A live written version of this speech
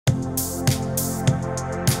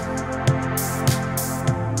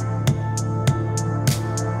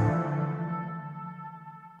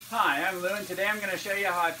I'm Lou, and today I'm going to show you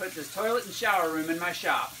how I put this toilet and shower room in my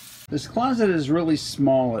shop. This closet is really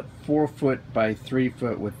small at 4 foot by 3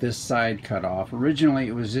 foot with this side cut off. Originally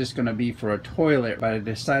it was just going to be for a toilet, but I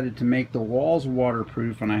decided to make the walls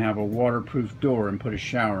waterproof, and I have a waterproof door and put a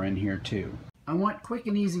shower in here too. I want quick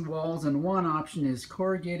and easy walls, and one option is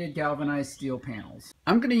corrugated galvanized steel panels.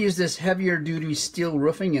 I'm going to use this heavier duty steel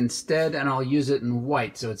roofing instead, and I'll use it in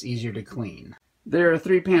white so it's easier to clean. There are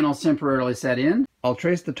 3 panels temporarily set in. I'll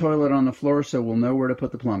trace the toilet on the floor so we'll know where to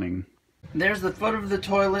put the plumbing. There's the foot of the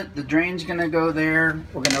toilet. The drain's going to go there.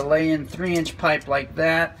 We're going to lay in 3-inch pipe like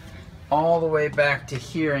that all the way back to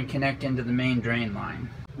here and connect into the main drain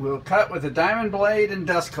line. We'll cut with a diamond blade and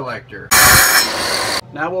dust collector.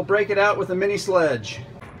 Now we'll break it out with a mini sledge.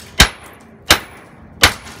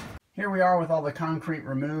 Here we are with all the concrete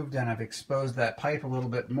removed, and I've exposed that pipe a little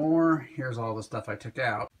bit more. Here's all the stuff I took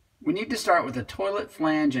out. We need to start with a toilet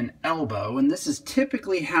flange and elbow, and this is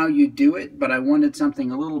typically how you do it, but I wanted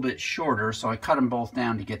something a little bit shorter, so I cut them both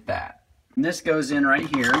down to get that. And this goes in right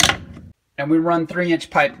here, and we run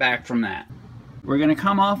 3-inch pipe back from that. We're going to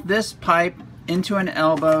come off this pipe into an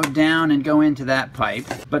elbow, down, and go into that pipe,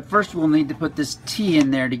 but first we'll need to put this T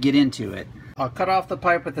in there to get into it. I'll cut off the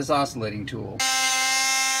pipe with this oscillating tool.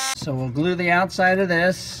 So we'll glue the outside of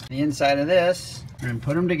this, the inside of this, and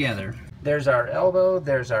put them together. There's our elbow,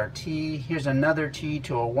 there's our T. Here's another T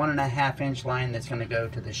to a 1.5-inch line that's going to go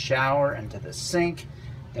to the shower and to the sink.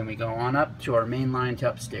 Then we go on up to our main line to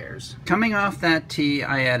upstairs. Coming off that T,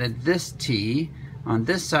 I added this T. On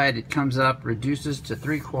this side it comes up, reduces to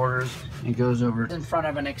 3/4, and goes over in front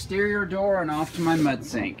of an exterior door and off to my mud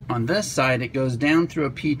sink. On this side it goes down through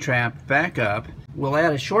a P-trap, back up. We'll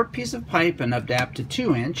add a short piece of pipe and adapt to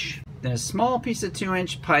 2-inch, then a small piece of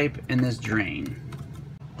 2-inch pipe in this drain.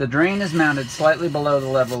 The drain is mounted slightly below the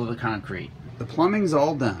level of the concrete. The plumbing's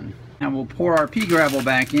all done. Now we'll pour our pea gravel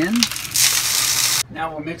back in.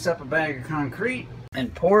 Now we'll mix up a bag of concrete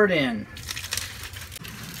and pour it in.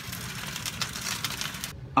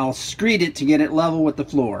 I'll screed it to get it level with the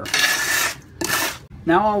floor.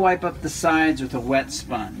 Now I'll wipe up the sides with a wet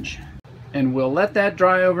sponge, and we'll let that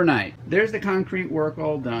dry overnight. There's the concrete work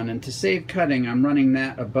all done, and to save cutting I'm running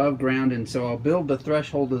that above ground, and so I'll build the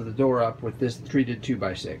threshold of the door up with this treated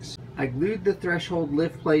 2x6. I glued the threshold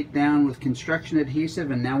lift plate down with construction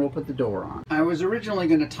adhesive, and now we'll put the door on. I was originally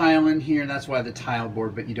going to tile in here, that's why the tile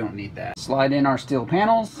board, but you don't need that. Slide in our steel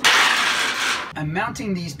panels. I'm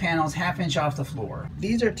mounting these panels 1/2 inch off the floor.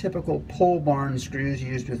 These are typical pole barn screws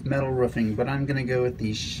used with metal roofing, but I'm going to go with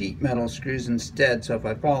these sheet metal screws instead, so if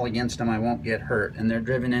I fall against them I won't get hurt, and they're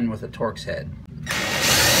driven in with a Torx head.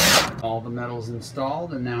 All the metal's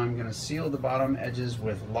installed, and now I'm going to seal the bottom edges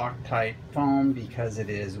with Loctite foam because it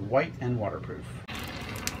is white and waterproof.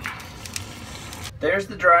 There's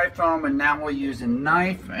the dry foam, and now we'll use a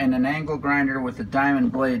knife and an angle grinder with a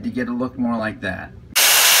diamond blade to get it look more like that.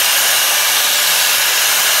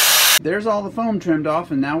 There's all the foam trimmed off,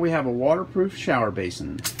 and now we have a waterproof shower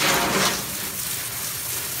basin.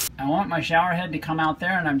 I want my shower head to come out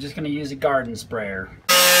there, and I'm just going to use a garden sprayer.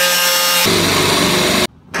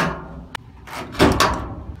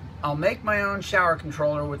 I'll make my own shower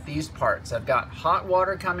controller with these parts. I've got hot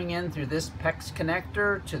water coming in through this PEX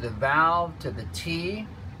connector to the valve to the T.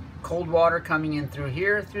 Cold water coming in through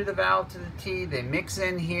here, through the valve to the T. They mix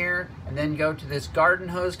in here and then go to this garden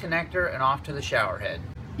hose connector and off to the shower head.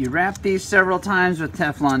 You wrap these several times with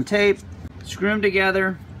Teflon tape, screw them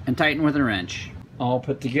together, and tighten with a wrench. All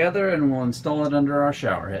put together, and we'll install it under our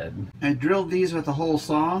shower head. I drilled these with a hole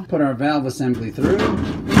saw, put our valve assembly through,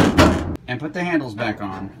 and put the handles back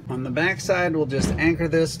on. On the back side, we'll just anchor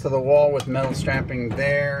this to the wall with metal strapping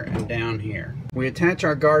there and down here. We attach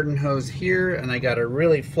our garden hose here, and I got a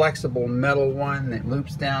really flexible metal one that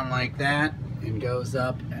loops down like that and goes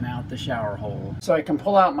up and out the shower hole. So I can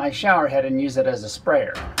pull out my shower head and use it as a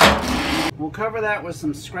sprayer. We'll cover that with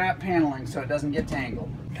some scrap paneling so it doesn't get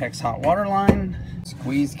tangled. PEX hot water line,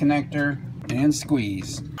 squeeze connector, and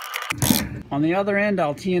squeeze. On the other end,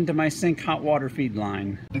 I'll tee into my sink hot water feed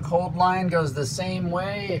line. The cold line goes the same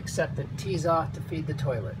way, except it tees off to feed the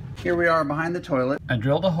toilet. Here we are behind the toilet. I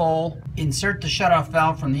drilled a hole, insert the shutoff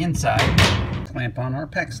valve from the inside, clamp on our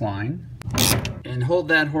PEX line, and hold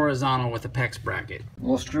that horizontal with a PEX bracket.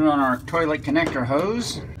 We'll screw on our toilet connector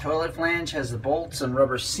hose. Toilet flange has the bolts and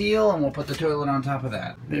rubber seal, and we'll put the toilet on top of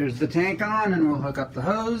that. There's the tank on, and we'll hook up the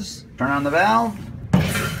hose, turn on the valve.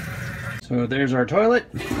 So there's our toilet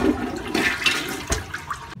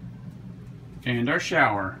and our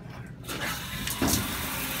shower.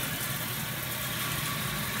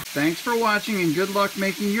 Thanks for watching, and good luck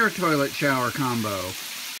making your toilet shower combo.